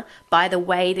customer by the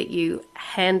way that you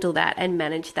handle that and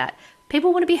manage that.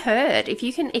 People want to be heard. If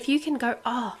you can go,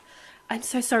 oh, I'm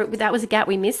so sorry, that was a gap,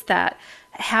 we missed that.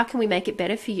 How can we make it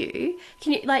better for you?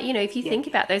 Can you, if you think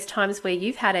about those times where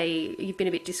you've been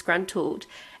a bit disgruntled,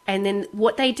 and then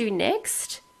what they do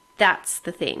next, that's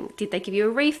the thing. Did they give you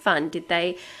a refund? Did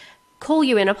they call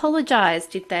you and apologize?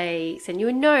 Did they send you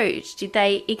a note? Did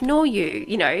they ignore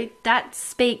you? That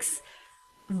speaks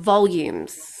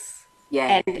volumes.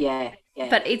 Yeah.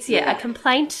 But it's, a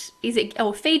complaint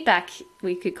or feedback,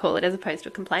 we could call it, as opposed to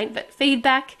a complaint, but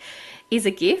feedback is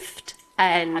a gift,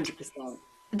 and 100%.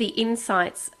 The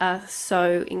insights are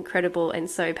so incredible and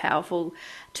so powerful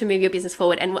to move your business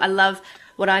forward. And I love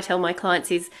what I tell my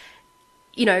clients is,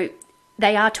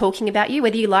 they are talking about you,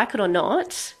 whether you like it or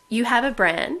not. You have a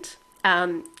brand.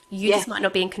 You just might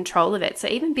not be in control of it. So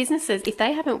even businesses, if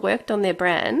they haven't worked on their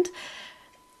brand,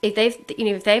 if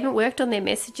they haven't worked on their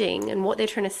messaging and what they're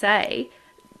trying to say,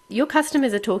 your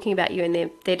customers are talking about you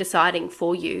and they're deciding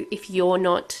for you if you're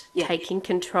not taking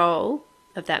control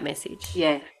of that message.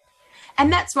 Yeah.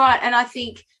 And that's right. And I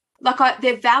think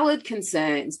they're valid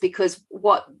concerns, because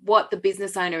what the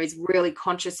business owner is really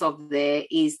conscious of there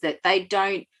is that they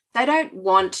don't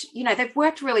want, they've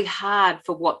worked really hard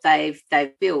for what they've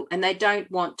built, and they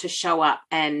don't want to show up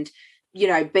and,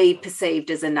 be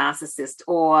perceived as a narcissist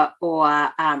or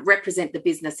represent the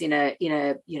business in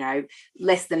a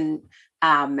less than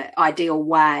ideal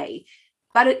way.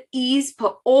 But it is,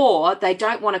 or they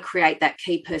don't want to create that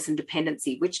key person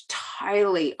dependency, which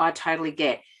I totally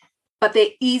get. But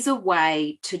there is a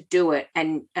way to do it,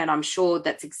 and I'm sure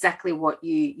that's exactly what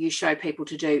you show people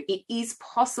to do. It is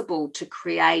possible to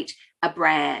create a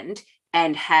brand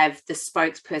and have the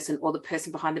spokesperson or the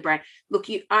person behind the brand. Look,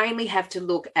 you only have to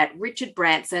look at Richard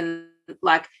Branson,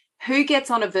 who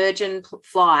gets on a Virgin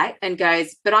flight and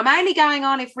goes, but I'm only going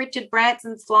on if Richard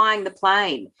Branson's flying the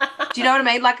plane. Do you know what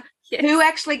I mean? Yes. Who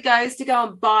actually goes to go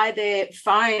and buy their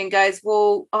phone and goes,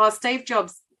 well, Steve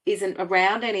Jobs isn't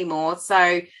around anymore,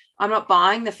 so I'm not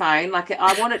buying the phone.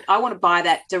 I want to buy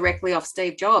that directly off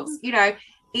Steve Jobs.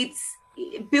 It's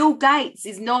Bill Gates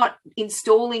is not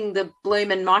installing the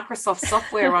bloomin' Microsoft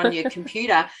software on your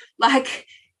computer.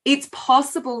 It's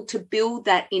possible to build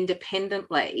that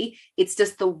independently. It's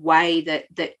just the way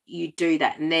that you do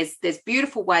that. And there's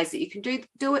beautiful ways that you can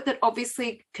do it that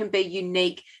obviously can be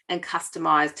unique and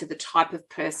customized to the type of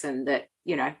person that,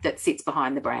 that sits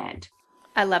behind the brand.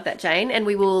 I love that, Jane. And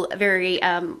we will very,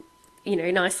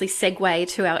 nicely segue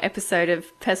to our episode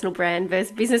of personal brand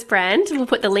versus business brand. We'll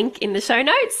put the link in the show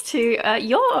notes to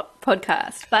your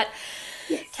podcast. But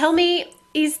Tell me,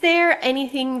 is there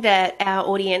anything that our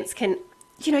audience can,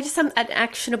 just an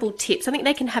actionable tip, something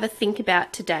they can have a think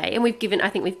about today? And I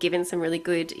think we've given some really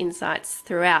good insights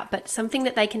throughout, but something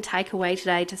that they can take away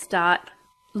today to start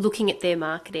looking at their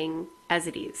marketing as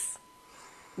it is.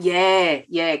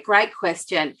 Yeah. Great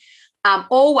question.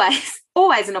 Always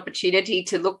an opportunity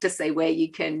to look to see where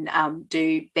you can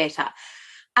do better.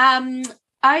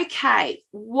 Okay,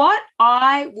 what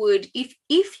I would, if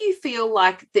you feel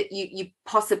like that you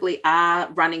possibly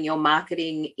are running your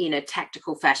marketing in a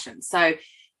tactical fashion, so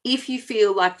if you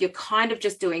feel like you're kind of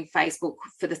just doing Facebook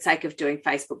for the sake of doing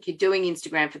Facebook, you're doing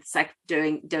Instagram for the sake of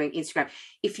doing Instagram,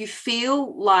 if you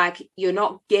feel like you're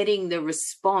not getting the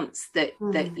response that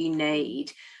you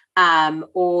need,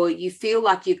 or you feel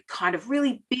like you're kind of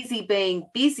really busy being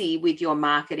busy with your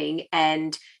marketing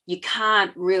and you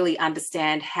can't really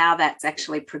understand how that's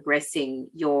actually progressing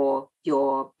your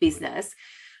business,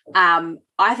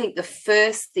 I think the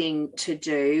first thing to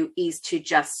do is to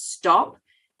just stop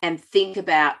and think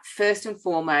about, first and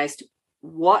foremost,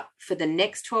 what for the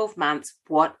next 12 months,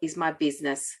 what is my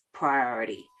business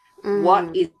priority?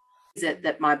 What is it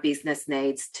that my business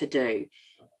needs to do?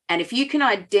 And if you can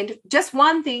identify just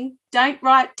one thing, don't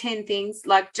write 10 things,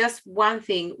 just one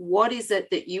thing, what is it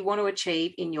that you want to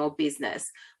achieve in your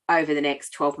business over the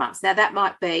next 12 months? Now, that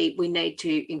might be, we need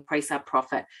to increase our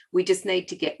profit. We just need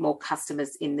to get more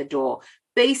customers in the door.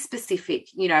 Be specific.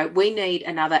 We need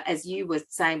another, as you were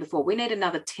saying before, we need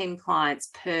another 10 clients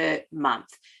per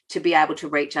month to be able to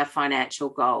reach our financial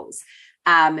goals.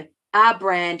 Our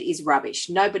brand is rubbish.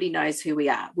 Nobody knows who we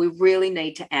are. We really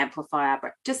need to amplify our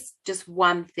brand. Just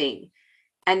one thing.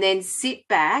 And then sit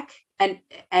back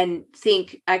and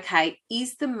think, okay,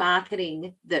 is the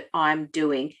marketing that I'm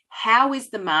doing, how is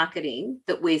the marketing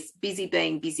that we're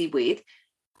being busy with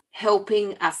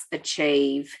helping us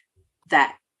achieve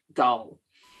that goal?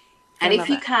 And if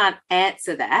you can't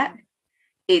answer that,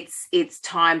 it's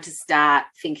time to start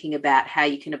thinking about how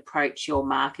you can approach your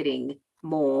marketing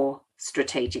more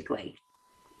strategically.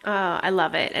 Oh, I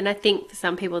love it. And I think for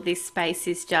some people, this space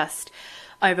is just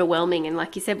overwhelming. And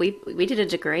like you said, we did a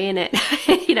degree in it,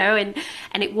 you know, and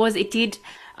it did.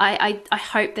 I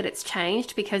hope that it's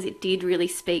changed, because it did really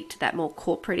speak to that more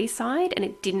corporate-y side, and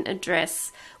it didn't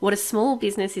address what a small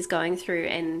business is going through,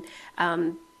 and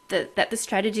that the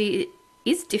strategy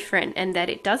is different, and that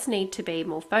it does need to be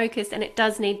more focused, and it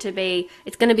does need to be,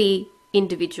 it's going to be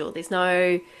individual. There's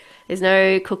no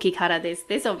cookie cutter.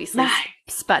 There's obviously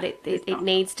steps, but it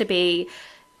needs to be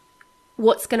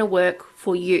what's going to work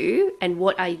for you, and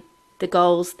what are the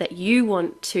goals that you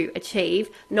want to achieve,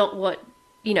 not what,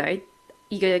 you know,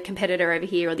 your competitor over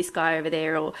here or this guy over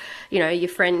there, or, you know, your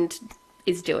friend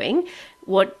is doing.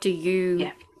 What do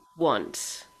you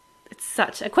want? It's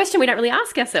such a question we don't really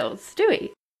ask ourselves, do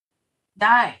we?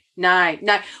 No.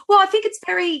 Well, I think it's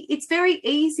very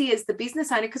easy as the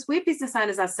business owner, because we're business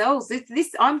owners ourselves.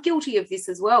 I'm guilty of this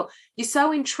as well. You're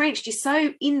so entrenched, you're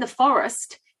so in the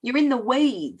forest, you're in the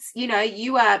weeds. You know,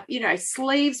 you are, you know,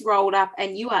 sleeves rolled up,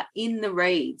 and you are in the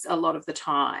reeds a lot of the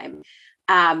time.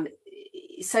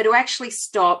 So to actually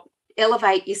stop,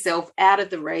 elevate yourself out of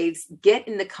the reeds, get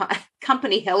in the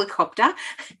company helicopter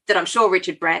that I'm sure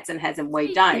Richard Branson has and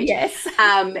we don't. Yes.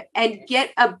 And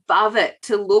get above it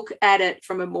to look at it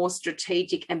from a more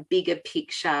strategic and bigger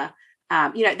picture.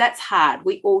 You know, that's hard.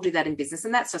 We all do that in business,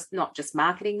 and that's just not just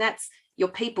marketing. That's your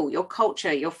people, your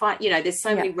culture, your fight. You know, there's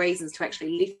so many reasons to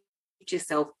actually lift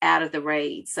yourself out of the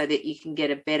reeds so that you can get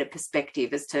a better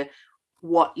perspective as to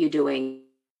what you're doing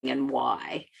and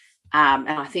why. And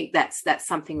I think that's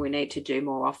something we need to do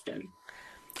more often.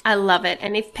 I love it.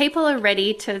 And if people are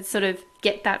ready to sort of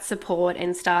get that support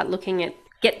and start looking at,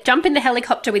 jump in the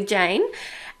helicopter with Jane,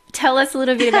 tell us a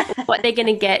little bit about what they're going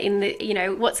to get in the, you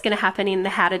know, what's going to happen in the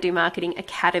How to Do Marketing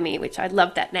Academy, which I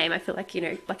love that name. I feel like, you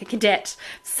know, like a cadet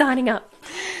signing up.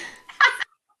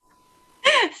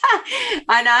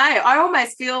 I know. I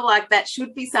almost feel like that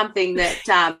should be something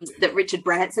that that Richard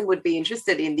Branson would be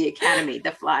interested in, the academy,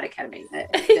 the Flight Academy,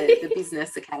 the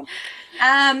business academy.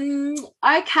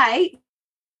 Okay.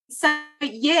 So,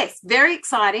 yes, very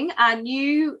exciting. Our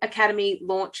new academy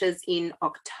launches in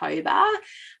October.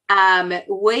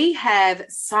 We have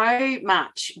so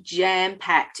much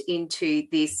jam-packed into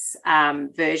this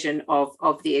version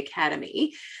of the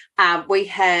academy. We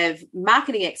have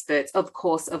marketing experts, of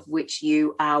course, of which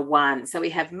you are one. So we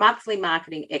have monthly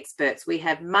marketing experts. We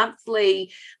have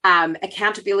monthly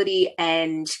accountability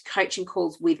and coaching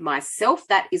calls with myself.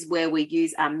 That is where we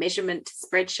use our measurement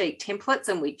spreadsheet templates,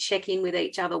 and we check in with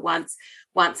each other once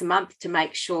a month to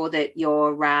make sure that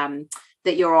you're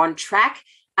on track.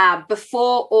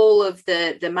 Before all of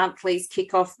the monthlies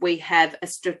kick off, we have a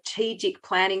strategic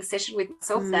planning session with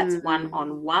myself. That's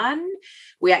one-on-one.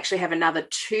 We actually have another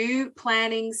 2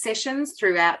 planning sessions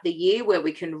throughout the year where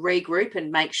we can regroup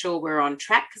and make sure we're on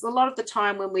track. Because a lot of the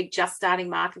time when we're just starting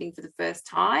marketing for the first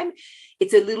time,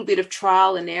 it's a little bit of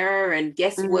trial and error and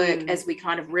guesswork as we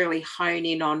kind of really hone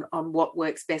in on what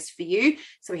works best for you.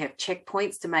 So we have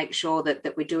checkpoints to make sure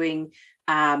that we're doing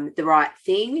the right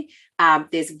thing.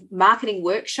 There's marketing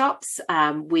workshops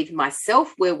with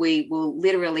myself where we will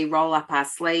literally roll up our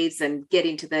sleeves and get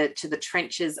into the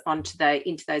trenches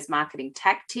into those marketing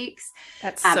tactics.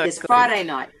 That's so there's good. Friday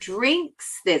night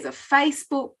drinks. There's a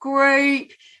Facebook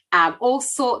group. All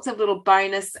sorts of little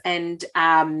bonus and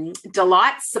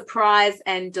delights, surprise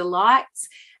and delights.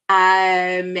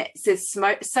 Says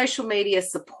social media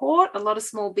support. A lot of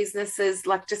small businesses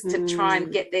like just to try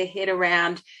and get their head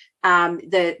around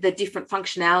the different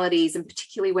functionalities, and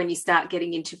particularly when you start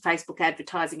getting into Facebook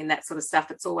advertising and that sort of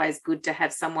stuff, it's always good to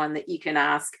have someone that you can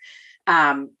ask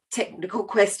technical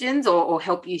questions or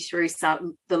help you through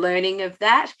the learning of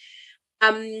that.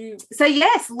 So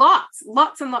yes,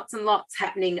 lots and lots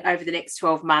happening over the next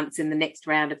 12 months in the next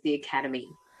round of the academy.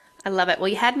 I love it. Well,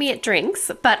 you had me at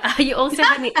drinks, but you also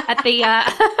had me at the,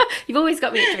 you've always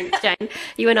got me at drinks, Jane.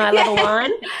 You and I love a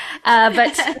wine.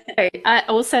 But I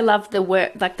also love the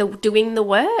work, like doing the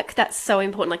work. That's so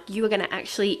important. Like you are going to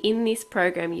actually, in this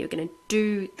program, you're going to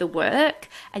do the work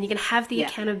and you're going to have the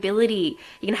accountability.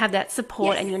 You're going to have that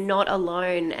support and you're not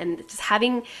alone. And just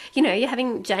having, you're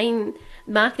having Jane,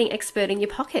 marketing expert in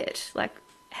your pocket. Like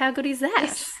how good is that?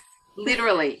 Yes,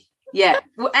 literally. Yeah,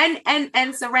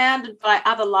 and surrounded by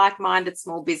other like-minded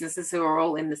small businesses who are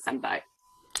all in the same boat.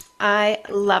 I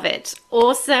love it.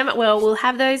 Awesome. Well, we'll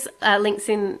have those links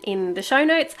in the show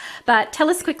notes, but tell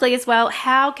us quickly as well,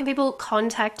 how can people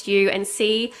contact you and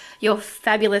see your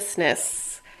fabulousness?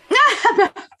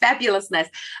 Fabulousness.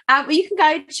 Well, you can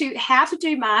go to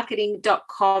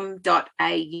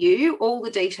howtodomarketing.com.au. All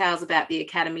the details about the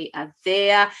Academy are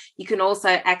there. You can also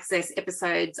access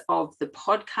episodes of the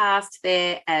podcast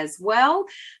there as well.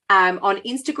 On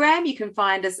Instagram, you can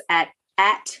find us at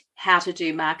How to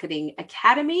Do Marketing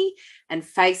Academy, and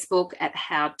Facebook at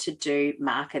How to Do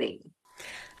Marketing.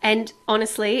 And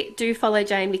honestly, do follow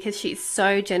Jane, because she's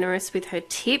so generous with her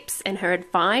tips and her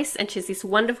advice. And she's this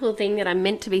wonderful thing that I'm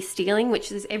meant to be stealing,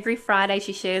 which is every Friday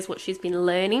she shares what she's been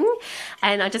learning.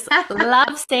 And I just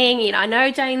love seeing it. I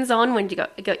know Jane's on when you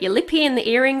got your lippy and the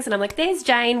earrings, and I'm like, there's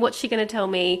Jane. What's she going to tell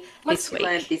me this week?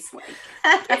 Learned this week?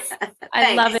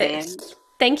 I love it. Sam.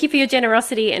 Thank you for your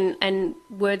generosity and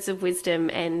words of wisdom.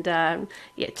 And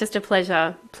yeah, just a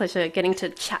pleasure getting to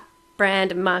chat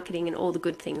brand and marketing and all the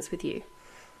good things with you.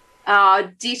 Oh,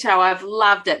 ditto. I've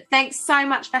loved it. Thanks so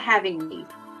much for having me.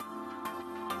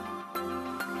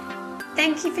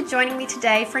 Thank you for joining me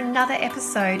today for another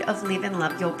episode of Live and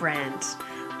Love Your Brand.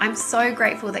 I'm so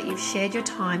grateful that you've shared your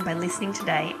time by listening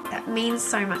today. That means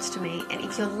so much to me. And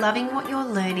if you're loving what you're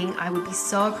learning, I would be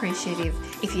so appreciative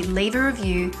if you leave a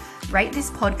review, rate this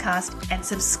podcast, and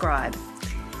subscribe.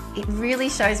 It really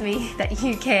shows me that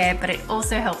you care, but it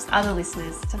also helps other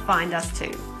listeners to find us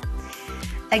too.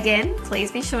 Again,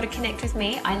 please be sure to connect with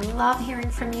me. I love hearing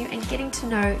from you and getting to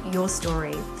know your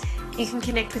story. You can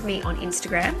connect with me on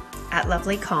Instagram at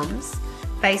lovelycoms,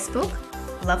 Facebook,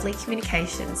 Lovely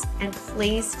Communications, and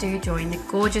please do join the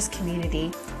gorgeous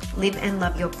community, Live and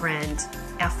Love Your Brand,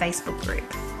 our Facebook group.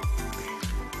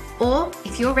 Or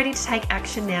if you're ready to take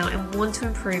action now and want to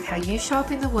improve how you show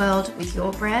up in the world with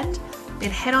your brand, then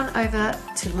head on over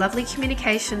to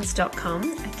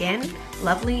lovelycommunications.com. Again,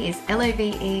 lovely is Lovely,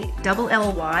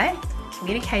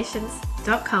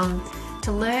 communications.com,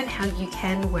 to learn how you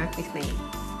can work with me.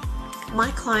 My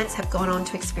clients have gone on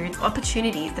to experience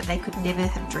opportunities that they could never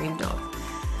have dreamed of.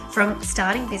 From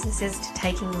starting businesses to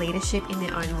taking leadership in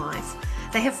their own life,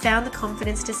 they have found the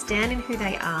confidence to stand in who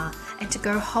they are and to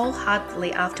go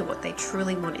wholeheartedly after what they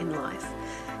truly want in life.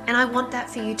 And I want that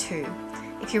for you too.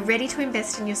 If you're ready to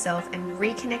invest in yourself and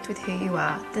reconnect with who you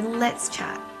are, then let's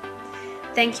chat.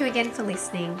 Thank you again for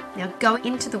listening. Now go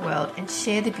into the world and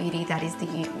share the beauty that is the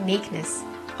uniqueness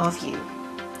of you.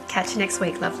 Catch you next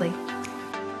week, lovely.